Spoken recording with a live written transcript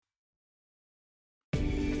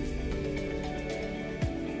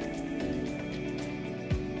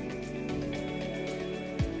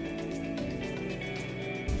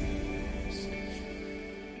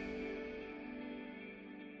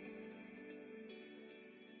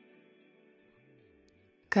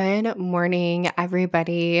Good morning,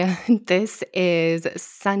 everybody. This is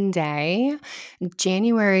Sunday,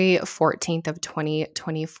 January 14th of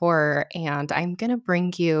 2024, and I'm going to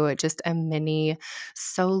bring you just a mini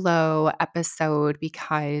solo episode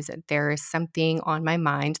because there is something on my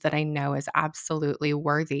mind that I know is absolutely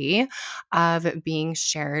worthy of being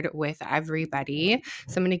shared with everybody.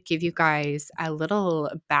 So I'm going to give you guys a little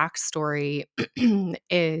backstory.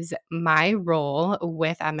 Is my role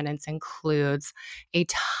with Eminence includes a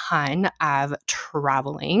ton of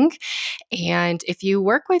traveling. And if you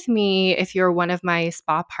work with me, if you're one of my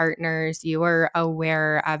spa partners, you are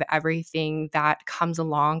aware of everything that comes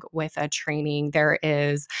along with a training. There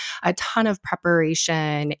is a ton of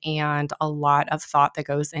preparation and a lot of thought that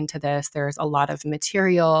goes into this. There's a lot of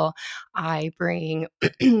material. I bring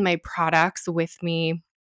my products with me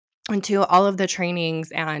into all of the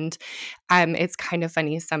trainings, and it's kind of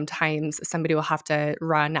funny. Sometimes somebody will have to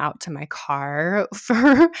run out to my car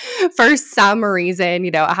for some reason.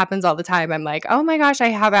 It happens all the time. I'm like, oh my gosh, I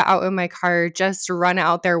have it out in my car. Just run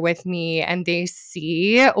out there with me, and they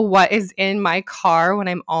see what is in my car when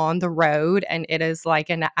I'm on the road, and it is like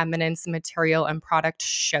an Eminence material and product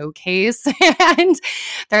showcase, and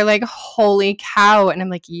they're like, holy cow. And I'm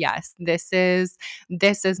like, yes, this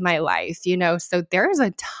is my life. So there's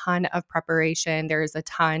a ton of preparation. There's a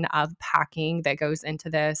ton of packing that goes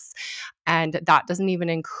into this. And that doesn't even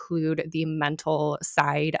include the mental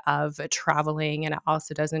side of traveling. And it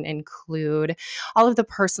also doesn't include all of the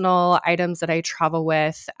personal items that I travel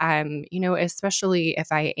with. Especially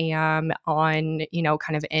if I am on,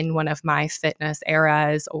 kind of in one of my fitness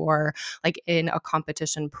eras or like in a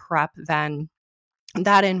competition prep, then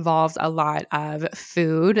that involves a lot of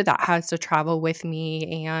food that has to travel with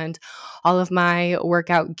me and all of my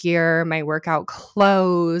workout gear, my workout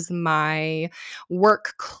clothes, my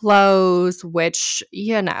work clothes, which,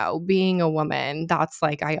 being a woman, that's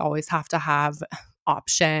like I always have to have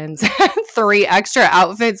options, three extra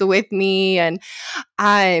outfits with me. And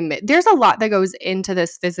there's a lot that goes into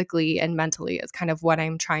this physically and mentally, is kind of what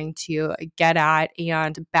I'm trying to get at.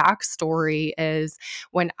 And backstory is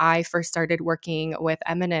when I first started working with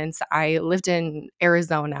Eminence, I lived in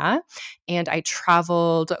Arizona and I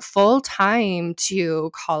traveled full time to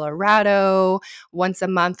Colorado once a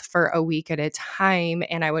month for a week at a time.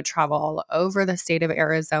 And I would travel all over the state of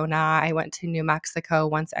Arizona. I went to New Mexico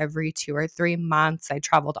once every 2 or 3 months. I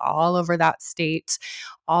traveled all over that state,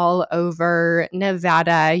 all over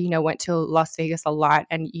Nevada, went to Las Vegas a lot.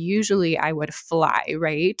 And usually I would fly,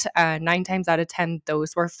 right? 9 times out of 10,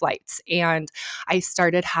 those were flights. And I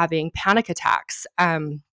started having panic attacks.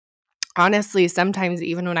 Honestly, sometimes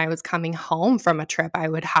even when I was coming home from a trip, I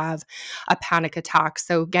would have a panic attack.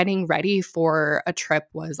 So getting ready for a trip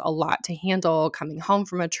was a lot to handle. Coming home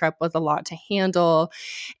from a trip was a lot to handle.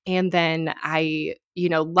 And then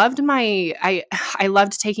loved I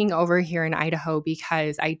loved taking over here in Idaho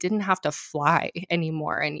because I didn't have to fly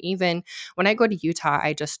anymore. And even when I go to Utah,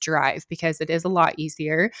 I just drive because it is a lot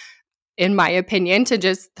easier, in my opinion, to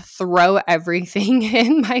just throw everything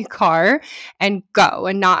in my car and go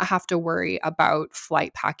and not have to worry about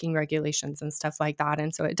flight packing regulations and stuff like that.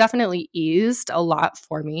 And so it definitely eased a lot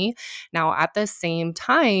for me. Now, at the same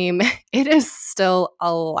time, it is still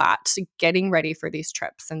a lot getting ready for these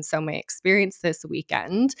trips. And so my experience this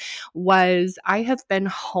weekend was I have been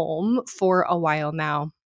home for a while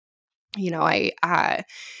now. I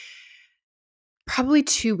Probably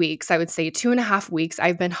 2 weeks, I would say 2.5 weeks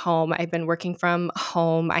I've been home. I've been working from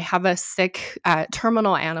home. I have a sick,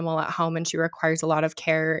 terminal animal at home, and she requires a lot of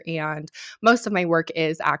care, and most of my work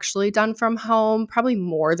is actually done from home. Probably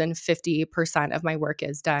more than 50% of my work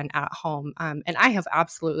is done at home, and I have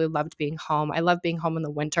absolutely loved being home. I love being home in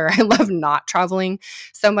the winter. I love not traveling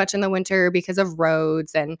so much in the winter because of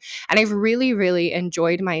roads, and I've really, really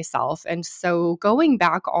enjoyed myself, and so going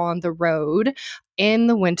back on the road in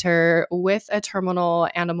the winter with a terminal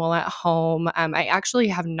animal at home. I actually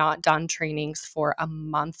have not done trainings for a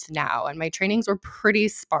month now, and my trainings were pretty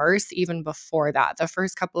sparse even before that. The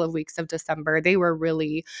first couple of weeks of December, they were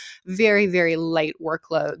really very, very light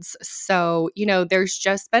workloads. So, there's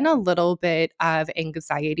just been a little bit of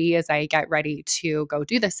anxiety as I get ready to go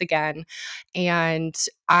do this again. And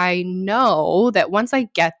I know that once I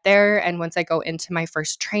get there and once I go into my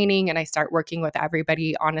first training and I start working with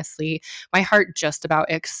everybody, honestly, my heart just about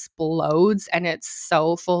explodes, and it's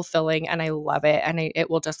so fulfilling and I love it, and it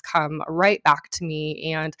will just come right back to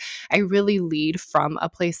me. And I really lead from a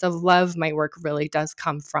place of love. My work really does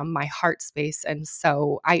come from my heart space, and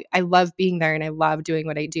so I love being there and I love doing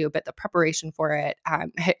what I do, but the preparation for it,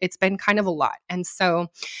 it's been kind of a lot. And so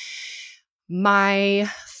my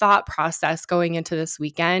thought process going into this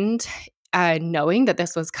weekend, knowing that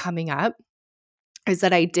this was coming up, is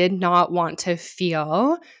that I did not want to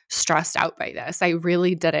feel stressed out by this. I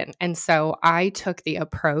really didn't. And so I took the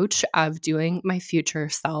approach of doing my future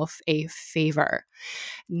self a favor.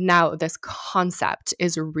 Now, this concept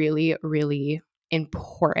is really, really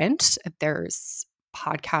important. There's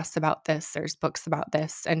podcasts about this, there's books about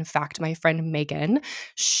this. In fact, my friend Megan,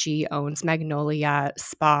 she owns Magnolia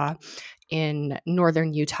Spa in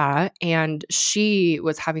northern Utah, and she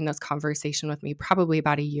was having this conversation with me probably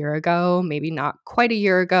about a year ago, maybe not quite a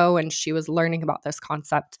year ago, and she was learning about this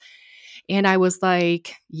concept. And I was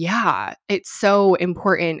like, yeah, it's so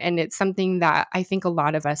important. And it's something that I think a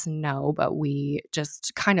lot of us know, but we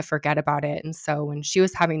just kind of forget about it. And so when she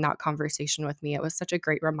was having that conversation with me, it was such a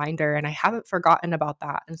great reminder. And I haven't forgotten about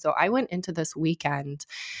that. And so I went into this weekend,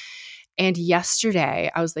 and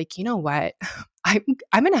yesterday I was like, you know what? I'm,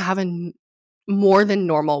 I'm going to have more than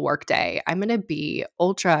normal work day. I'm going to be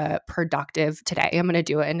ultra productive today. I'm going to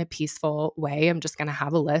do it in a peaceful way. I'm just going to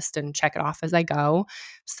have a list and check it off as I go.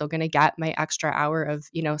 Still going to get my extra hour of,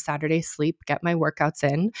 Saturday sleep, get my workouts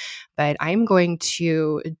in, but I'm going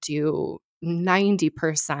to do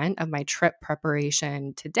 90% of my trip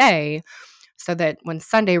preparation today so that when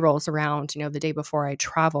Sunday rolls around, the day before I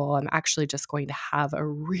travel, I'm actually just going to have a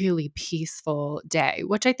really peaceful day,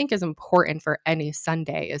 which I think is important for any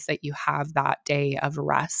Sunday, is that you have that day of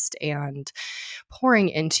rest and pouring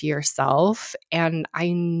into yourself. And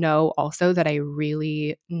I know also that I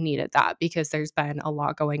really needed that because there's been a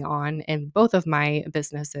lot going on in both of my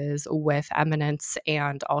businesses with Eminence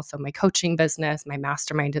and also my coaching business. My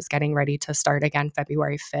mastermind is getting ready to start again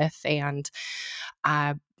February 5th. And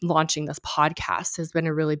uh, launching this podcast has been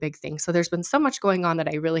a really big thing. So there's been so much going on that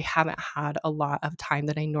I really haven't had a lot of time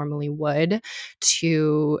that I normally would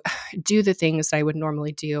to do the things that I would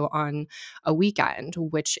normally do on a weekend,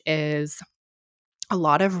 which is a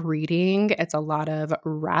lot of reading. It's a lot of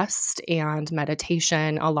rest and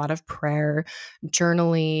meditation, a lot of prayer,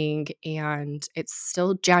 journaling, and it's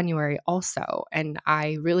still January also. And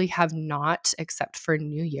I really have not, except for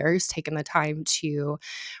New Year's, taken the time to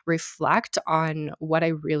reflect on what I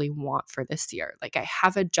really want for this year. Like I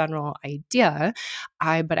have a general idea,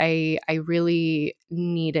 but I really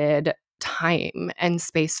needed time and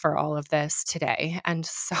space for all of this today. And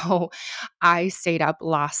so I stayed up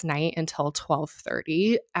last night until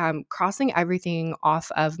 12:30, crossing everything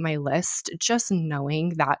off of my list, just knowing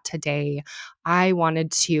that today I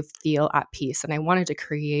wanted to feel at peace and I wanted to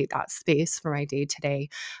create that space for my day today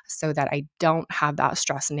so that I don't have that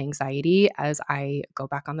stress and anxiety as I go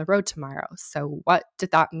back on the road tomorrow. So, what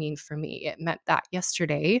did that mean for me? It meant that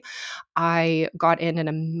yesterday I got in an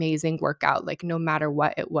amazing workout. Like, no matter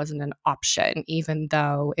what, it wasn't an option, even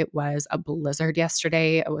though it was a blizzard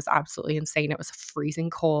yesterday. It was absolutely insane. It was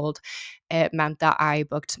freezing cold. It meant that I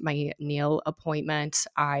booked my nail appointment.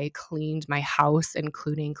 I cleaned my house,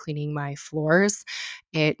 including cleaning my floors.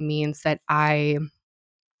 It means that I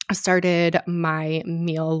started my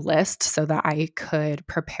meal list so that I could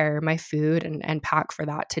prepare my food and pack for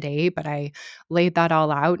that today. But I laid that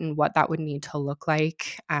all out and what that would need to look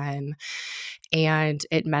like. And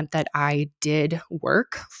it meant that I did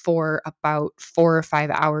work for about 4 or 5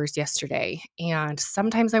 hours yesterday. And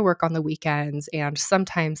sometimes I work on the weekends and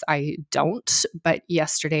sometimes I don't. But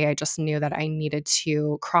yesterday I just knew that I needed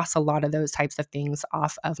to cross a lot of those types of things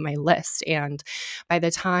off of my list. And by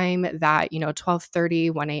the time that,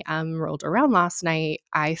 12:30, 1 a.m. rolled around last night,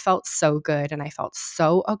 I felt so good and I felt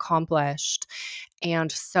so accomplished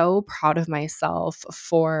and so proud of myself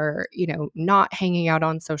for, not hanging out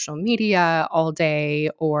on social media all day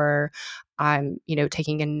or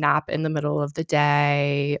taking a nap in the middle of the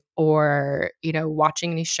day or,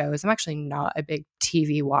 watching these shows. I'm actually not a big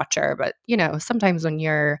TV watcher, but, sometimes when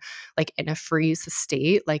you're like in a freeze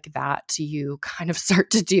state like that, you kind of start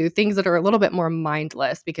to do things that are a little bit more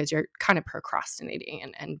mindless because you're kind of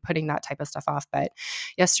procrastinating and putting that type of stuff off. But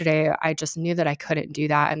yesterday, I just knew that I couldn't do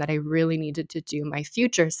that and that I really needed to do my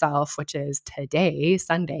future self, which is today,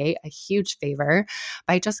 Sunday, a huge favor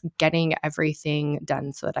by just getting everything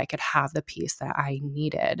done so that I could have the peace that I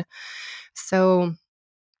needed. So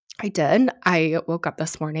I did. I woke up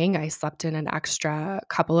this morning. I slept in an extra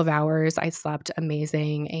couple of hours. I slept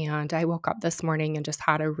amazing. And I woke up this morning and just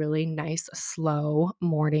had a really nice, slow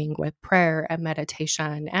morning with prayer and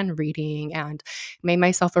meditation and reading and made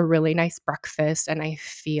myself a really nice breakfast. And I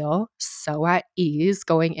feel so at ease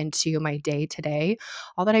going into my day today.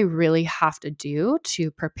 All that I really have to do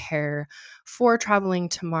to prepare for traveling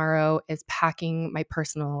tomorrow is packing my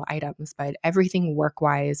personal items, but everything work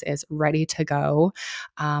wise is ready to go.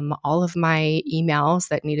 all of my emails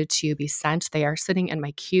that needed to be sent, they are sitting in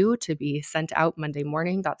my queue to be sent out Monday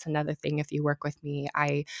morning. That's another thing. If you work with me,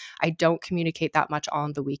 I don't communicate that much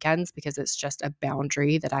on the weekends because it's just a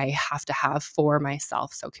boundary that I have to have for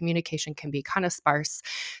myself. So communication can be kind of sparse.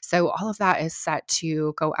 So all of that is set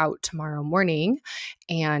to go out tomorrow morning.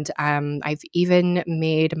 And I've even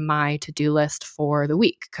made my to-do list for the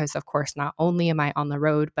week because, of course, not only am I on the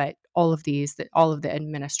road, but all of the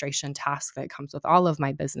administration tasks that comes with all of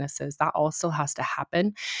my businesses, that also has to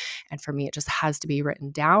happen. And for me, it just has to be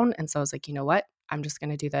written down. And so I was like, you know what? I'm just going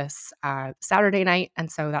to do this Saturday night.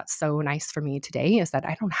 And so that's so nice for me today is that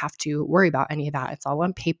I don't have to worry about any of that. It's all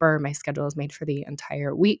on paper. My schedule is made for the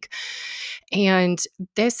entire week. And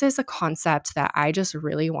this is a concept that I just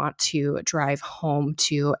really want to drive home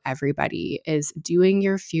to everybody is doing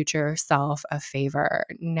your future self a favor.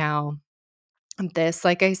 Now, this,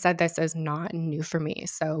 like I said, this is not new for me.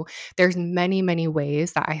 So there's many, many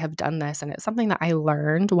ways that I have done this. And it's something that I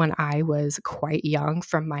learned when I was quite young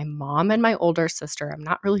from my mom and my older sister. I'm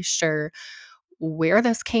not really sure where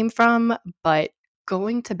this came from, but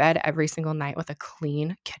going to bed every single night with a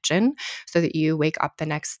clean kitchen so that you wake up the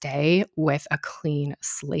next day with a clean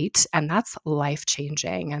slate. And that's life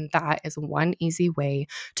changing. And that is one easy way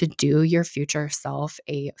to do your future self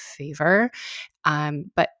a favor.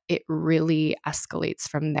 But it really escalates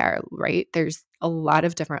from there, right? There's a lot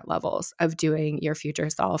of different levels of doing your future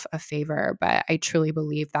self a favor. But I truly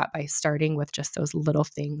believe that by starting with just those little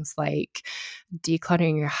things like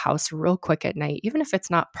decluttering your house real quick at night, even if it's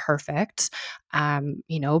not perfect,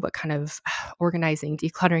 but kind of organizing,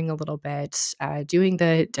 decluttering a little bit, doing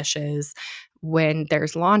the dishes. When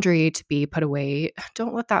there's laundry to be put away,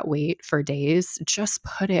 don't let that wait for days. Just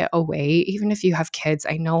put it away. Even if you have kids,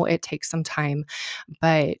 I know it takes some time,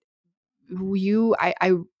 but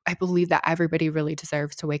I believe that everybody really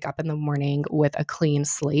deserves to wake up in the morning with a clean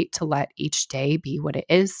slate to let each day be what it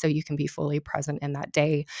is so you can be fully present in that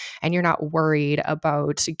day and you're not worried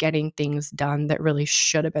about getting things done that really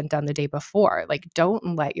should have been done the day before. Like,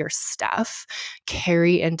 don't let your stuff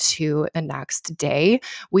carry into the next day.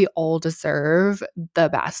 We all deserve the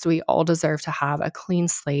best. We all deserve to have a clean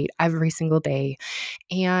slate every single day.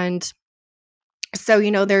 And so,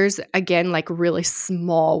 there's again like really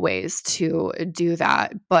small ways to do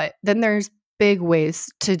that, but then there's big ways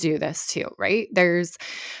to do this too, right? There's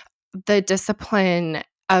the discipline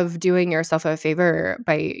of doing yourself a favor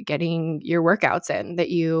by getting your workouts in that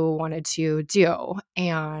you wanted to do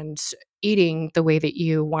and eating the way that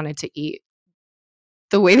you wanted to eat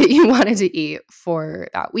for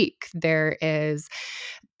that week. There is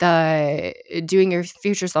the doing your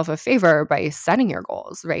future self a favor by setting your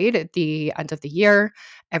goals, right? At the end of the year,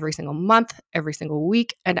 every single month, every single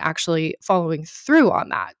week, and actually following through on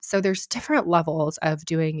that. So there's different levels of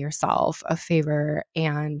doing yourself a favor.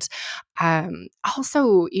 And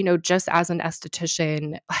also, just as an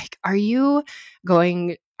esthetician, like, are you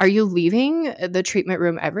leaving the treatment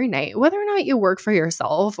room every night, whether or not you work for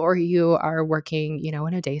yourself or you are working,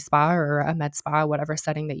 in a day spa or a med spa, whatever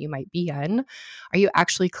setting that you might be in? Are you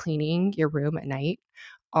actually cleaning your room at night?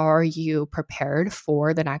 Are you prepared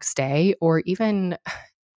for the next day or even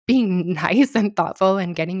being nice and thoughtful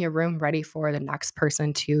and getting your room ready for the next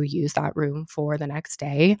person to use that room for the next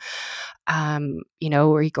day?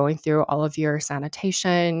 Are you going through all of your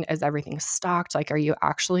sanitation? Is everything stocked? Like, are you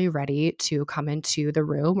actually ready to come into the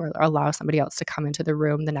room or allow somebody else to come into the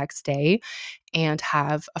room the next day and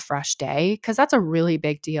have a fresh day? Because that's a really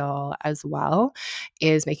big deal as well,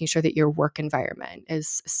 is making sure that your work environment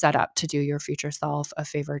is set up to do your future self a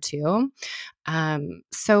favor too.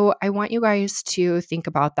 So I want you guys to think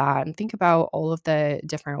about that and think about all of the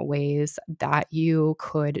different ways that you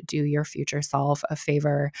could do your future self a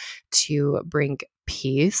favor to bring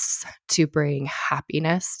peace, to bring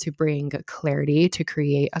happiness, to bring clarity, to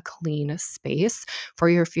create a clean space for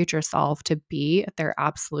your future self to be at their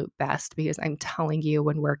absolute best. Because I'm telling you,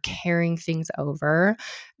 when we're carrying things over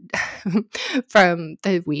from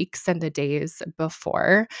the weeks and the days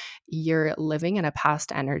before, you're living in a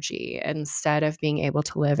past energy instead of being able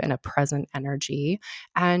to live in a present energy.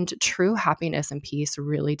 And true happiness and peace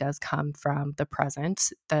really does come from the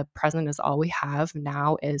present. The present is all we have.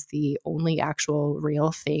 Now is the only actual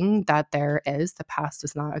real thing that there is. The past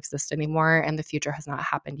does not exist anymore, and the future has not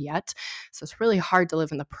happened yet. So it's really hard to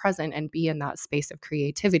live in the present and be in that space of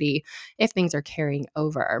creativity if things are carrying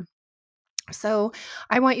over. So,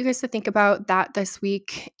 I want you guys to think about that this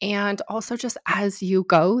week, and also just as you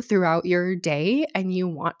go throughout your day and you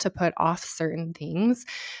want to put off certain things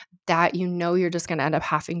that you know you're just going to end up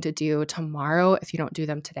having to do tomorrow if you don't do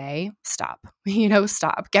them today, stop.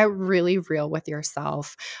 Stop. Get really real with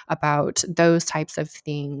yourself about those types of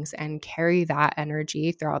things and carry that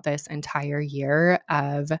energy throughout this entire year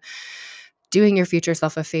of doing your future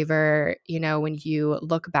self a favor. When you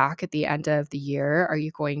look back at the end of the year, are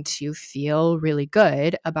you going to feel really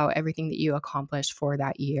good about everything that you accomplished for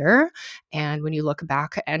that year? And when you look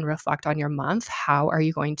back and reflect on your month, how are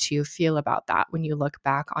you going to feel about that? When you look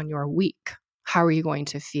back on your week, how are you going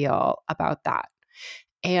to feel about that?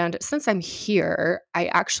 And since I'm here, I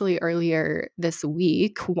actually earlier this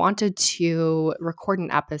week wanted to record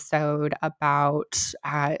an episode about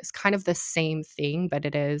it's kind of the same thing, but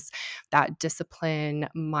it is that discipline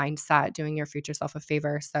mindset, doing your future self a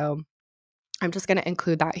favor. So I'm just going to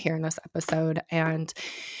include that here in this episode. And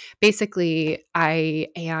basically, I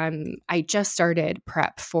just started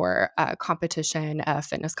prep for a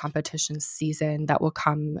fitness competition season that will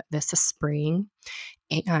come this spring.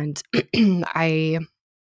 And I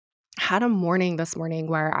had a morning this morning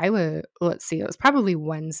where let's see, it was probably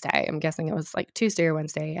Wednesday. I'm guessing it was like Tuesday or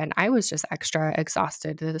Wednesday. And I was just extra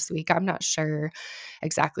exhausted this week. I'm not sure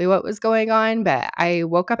exactly what was going on, but I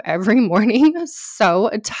woke up every morning so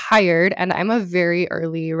tired. And I'm a very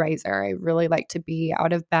early riser. I really like to be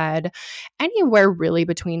out of bed anywhere really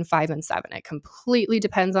between 5 and 7. It completely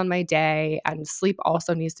depends on my day. And sleep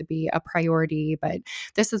also needs to be a priority. But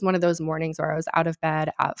this is one of those mornings where I was out of bed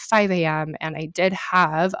at 5 a.m. and I did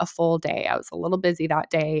have a full day. I was a little busy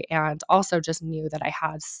that day and also just knew that I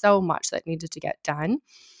had so much that needed to get done.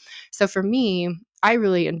 So for me, I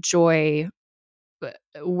really enjoy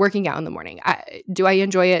working out in the morning. Do I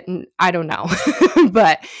enjoy it? I don't know.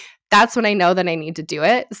 But that's when I know that I need to do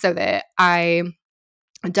it so that I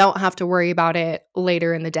don't have to worry about it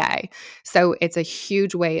later in the day. So it's a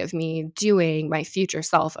huge way of me doing my future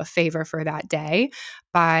self a favor for that day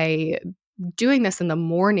by doing this in the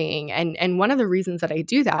morning. And one of the reasons that I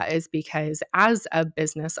do that is because as a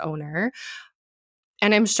business owner,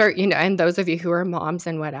 and I'm sure, and those of you who are moms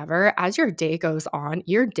and whatever, as your day goes on,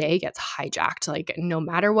 your day gets hijacked. Like, no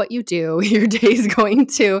matter what you do, your day is going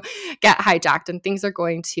to get hijacked and things are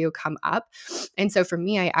going to come up. And so for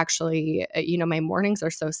me, I actually, my mornings are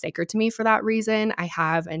so sacred to me for that reason. I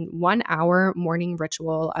have a 1 hour morning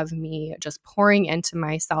ritual of me just pouring into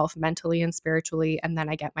myself mentally and spiritually. And then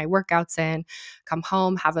I get my workouts in, come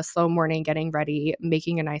home, have a slow morning, getting ready,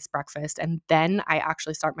 making a nice breakfast. And then I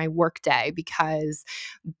actually start my work day because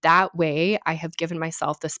that way I have given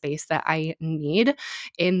myself the space that I need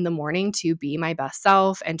in the morning to be my best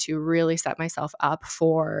self and to really set myself up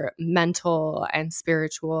for mental and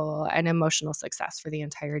spiritual and emotional success for the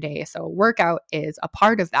entire day. So workout is a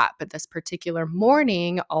part of that. But this particular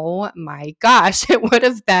morning, oh my gosh, it would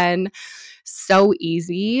have been so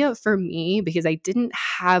easy for me because I didn't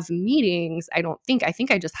have meetings. I think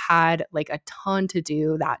I just had like a ton to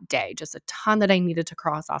do that day, just a ton that I needed to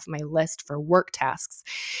cross off my list for work tasks.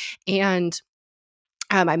 And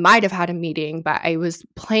I might have had a meeting, but I was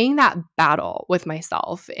playing that battle with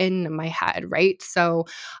myself in my head, right? So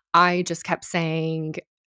I just kept saying,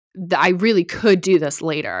 I really could do this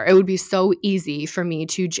later. It would be so easy for me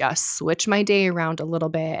to just switch my day around a little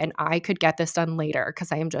bit and I could get this done later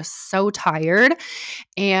because I am just so tired.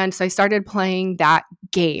 And so I started playing that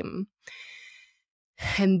game.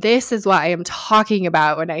 And this is what I am talking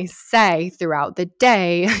about when I say throughout the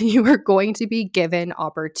day, you are going to be given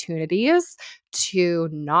opportunities to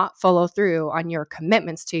not follow through on your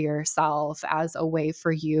commitments to yourself as a way for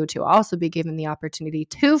you to also be given the opportunity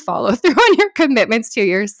to follow through on your commitments to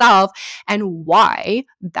yourself and why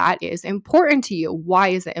that is important to you. Why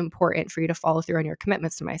is it important for you to follow through on your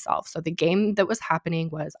commitments to myself? So the game that was happening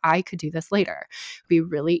was I could do this later. It'd be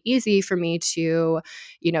really easy for me to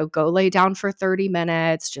go lay down for 30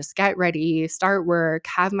 minutes, just get ready, start work,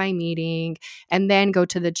 have my meeting, and then go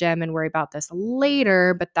to the gym and worry about this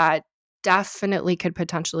later. But that definitely could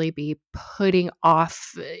potentially be putting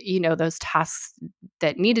off, those tasks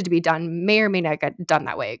that needed to be done may or may not get done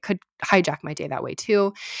that way. It could hijack my day that way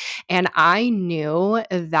too. And I knew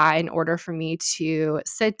that in order for me to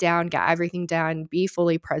sit down, get everything done, be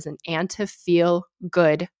fully present, and to feel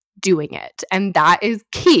good doing it. And that is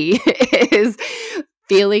key is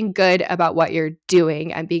feeling good about what you're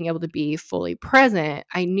doing and being able to be fully present.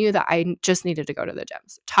 I knew that I just needed to go to the gym.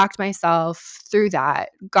 So talked myself through that,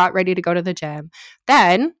 got ready to go to the gym.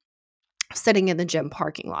 Then sitting in the gym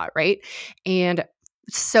parking lot, right? And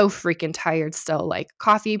so freaking tired still, like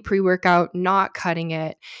coffee, pre-workout, not cutting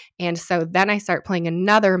it. And so then I start playing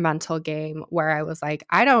another mental game where I was like,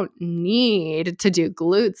 I don't need to do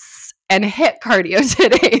glutes and hit cardio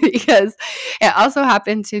today because it also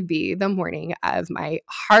happened to be the morning of my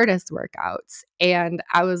hardest workouts. And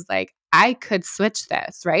I was like, I could switch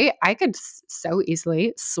this, right? I could so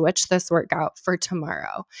easily switch this workout for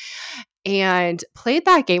tomorrow, and played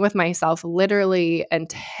that game with myself literally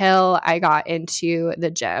until I got into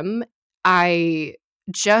the gym. I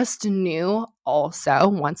just knew also,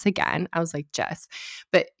 once again, I was like, Jess,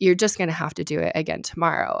 but you're just going to have to do it again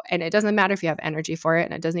tomorrow. And it doesn't matter if you have energy for it.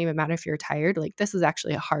 And it doesn't even matter if you're tired. Like, this is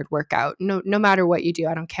actually a hard workout. No matter what you do,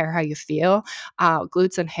 I don't care how you feel.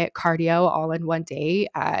 Glutes and hit cardio all in one day.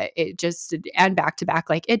 It just, and back to back,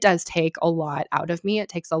 like it does take a lot out of me. It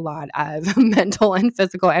takes a lot of mental and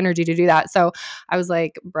physical energy to do that. So I was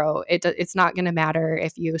like, bro, it's not going to matter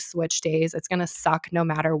if you switch days. It's going to suck no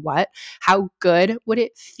matter what. How good would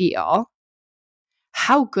it feel?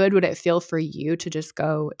 How good would it feel for you to just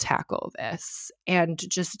go tackle this and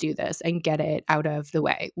just do this and get it out of the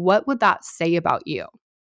way? What would that say about you?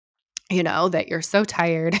 You know, that you're so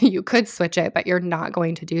tired, you could switch it, but you're not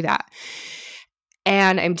going to do that.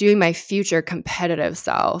 And I'm doing my future competitive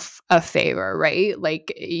self a favor, right?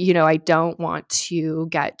 Like, I don't want to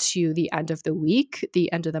get to the end of the week, the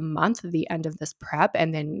end of the month, the end of this prep,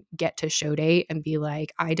 and then get to show date and be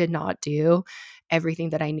like, I did not do everything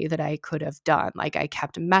that I knew that I could have done. Like, I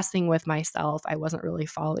kept messing with myself. I wasn't really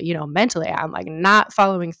following, mentally, I'm like not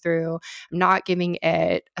following through. I'm not giving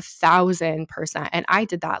it 1,000%. And I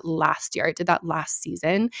did that last year. I did that last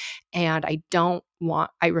season. And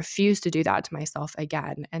I refuse to do that to myself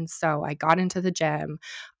again. And so I got into the gym.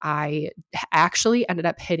 I actually ended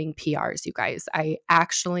up hitting PRs, you guys. I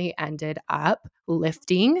actually ended up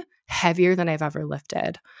lifting heavier than I've ever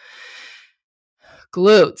lifted.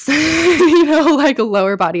 Glutes, like a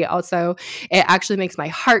lower body. Also, it actually makes my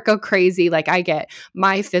heart go crazy. Like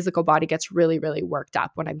my physical body gets really, really worked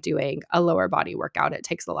up when I'm doing a lower body workout. It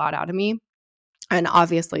takes a lot out of me. And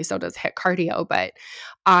obviously, so does hit cardio. But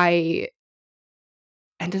I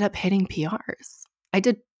ended up hitting PRs. I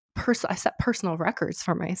set personal records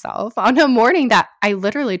for myself on a morning that I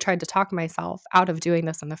literally tried to talk myself out of doing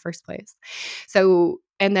this in the first place. So,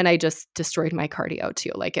 and then I just destroyed my cardio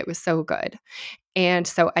too. Like, it was so good. And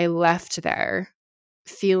so I left there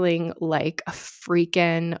feeling like a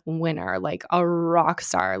freaking winner, like a rock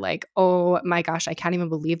star. Like, oh my gosh, I can't even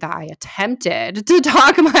believe that I attempted to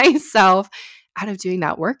talk myself out of doing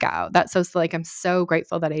that workout. That's so like, I'm so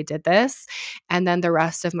grateful that I did this. And then the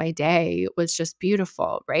rest of my day was just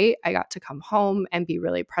beautiful, right? I got to come home and be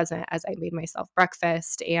really present as I made myself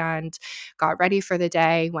breakfast and got ready for the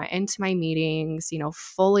day, went into my meetings,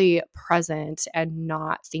 fully present and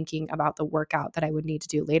not thinking about the workout that I would need to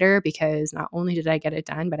do later, because not only did I get it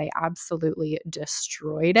done, but I absolutely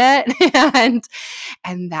destroyed it.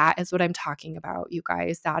 and that is what I'm talking about, you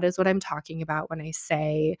guys. That is what I'm talking about when I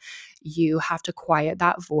say you have to quiet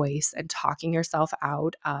that voice and talking yourself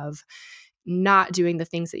out of not doing the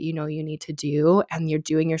things that you know you need to do. And you're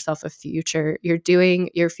doing your future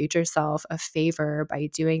self a favor by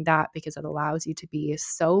doing that, because it allows you to be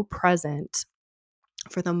so present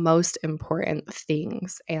for the most important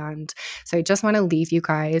things. And so I just want to leave you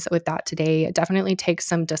guys with that today. It definitely takes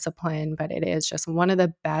some discipline, but it is just one of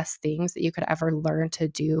the best things that you could ever learn to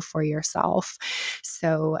do for yourself.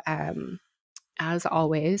 So, as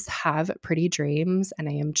always, have pretty dreams. And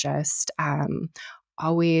I am just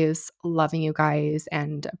always loving you guys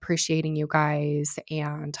and appreciating you guys,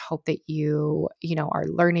 and hope that you are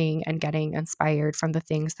learning and getting inspired from the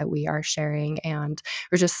things that we are sharing. And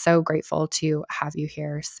we're just so grateful to have you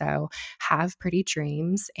here. So have pretty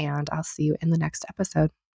dreams, and I'll see you in the next episode.